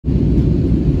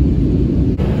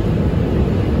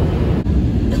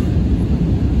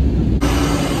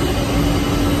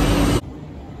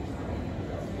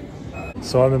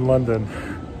So I'm in London.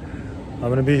 I'm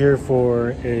gonna be here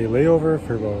for a layover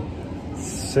for about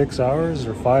 6 hours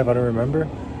or 5, I don't remember.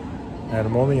 And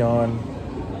I'm only on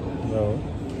about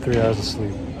 3 hours of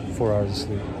sleep, 4 hours of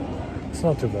sleep. It's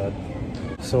not too bad.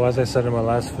 So as I said in my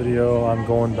last video, I'm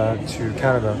going back to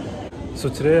Canada. So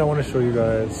today I want to show you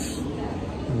guys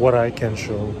what I can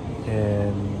show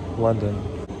in London.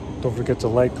 Don't forget to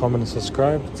like, comment, and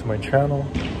subscribe to my channel,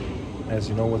 as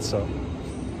you know what's up.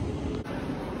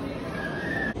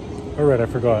 Alright, I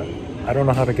forgot. I don't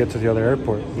know how to get to the other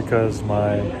airport because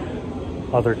my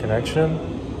other connection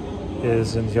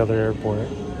is in the other airport.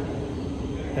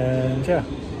 And yeah,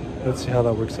 let's see how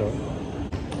that works out.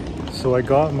 So I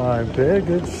got my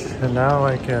baggage and now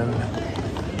I can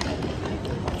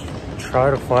try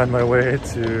to find my way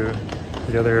to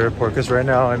the other airport, because right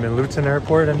now I'm in Luton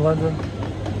Airport in London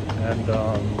and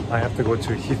I have to go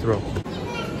to Heathrow.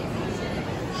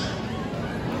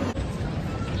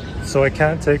 So I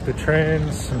can't take the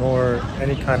trains nor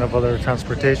any kind of other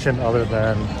transportation other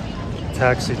than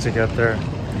taxi to get there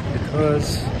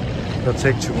because it'll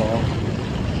take too long.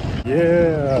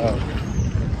 Yeah,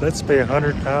 let's pay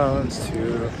 £100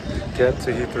 to get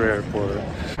to Heathrow Airport.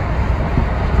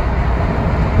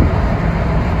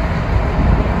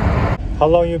 How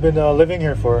long you been living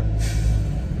here for?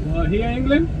 Here in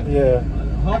England? Yeah.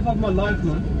 Half of my life,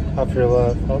 man. Half your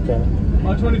life, okay.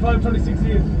 About 25, 26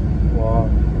 years. Wow.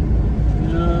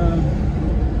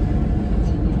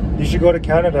 You should go to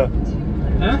Canada.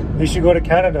 Huh? You should go to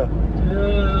Canada.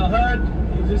 I heard,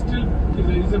 is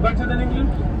it better than England?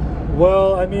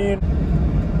 Well, I mean...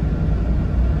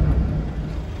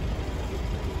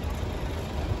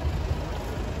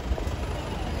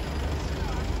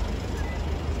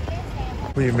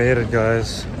 We made it,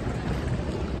 guys.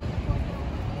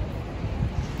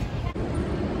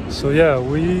 So yeah,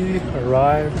 we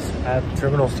arrived at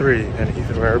Terminal 3 in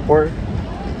Heathrow Airport.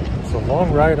 It's a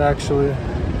long ride actually.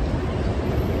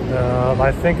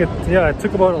 I think it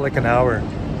took about like an hour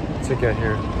to get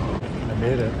here. I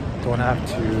made it. Don't have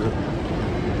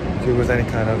to deal with any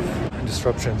kind of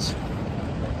disruptions.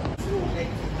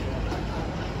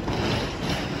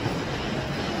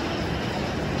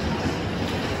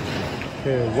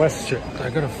 Okay, WestJet. I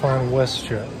gotta find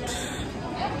WestJet.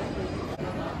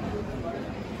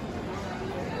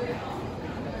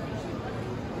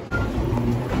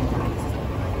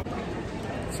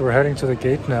 So we're heading to the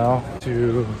gate now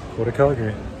to go to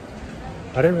Calgary.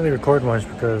 I didn't really record much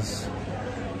because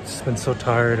I've just been so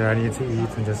tired and I need to eat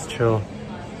and just chill.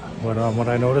 But what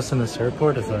I noticed in this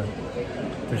airport is that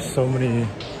there's so many,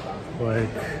 like,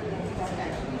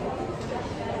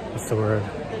 what's the word?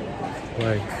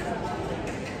 Like,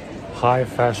 high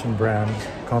fashion brand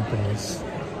companies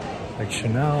like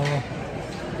Chanel,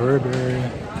 Burberry,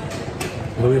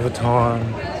 Louis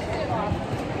Vuitton,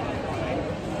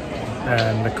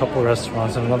 and a couple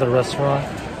restaurants, and another restaurant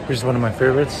which is one of my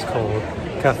favorites called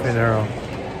Cafe Nero.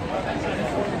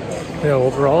 Yeah,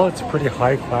 overall it's a pretty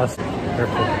high class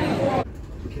airport.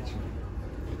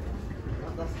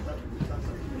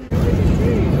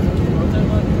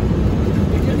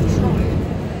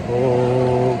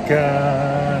 Oh,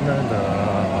 Canada.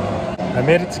 I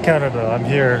made it to Canada. I'm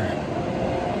here.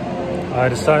 I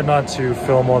decided not to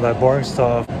film all that boring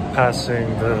stuff, passing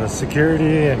the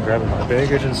security and grabbing my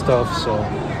baggage and stuff, so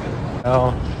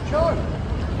now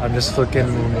I'm just looking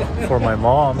for my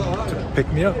mom to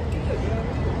pick me up.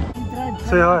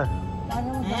 Say hi.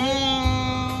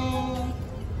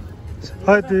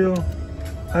 Hi, Theo.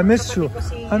 I missed you.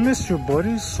 I missed you,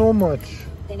 buddy, so much.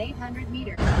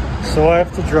 So I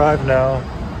have to drive now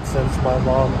since my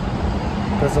mom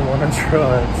doesn't want to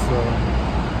drive, so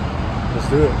let's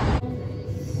do it.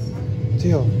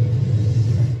 Theo,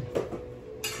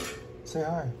 say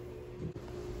hi.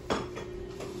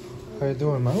 How you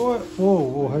doing, man? What?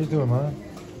 Whoa, how you doing, man?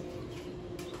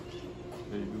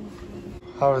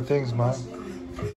 How are things, man?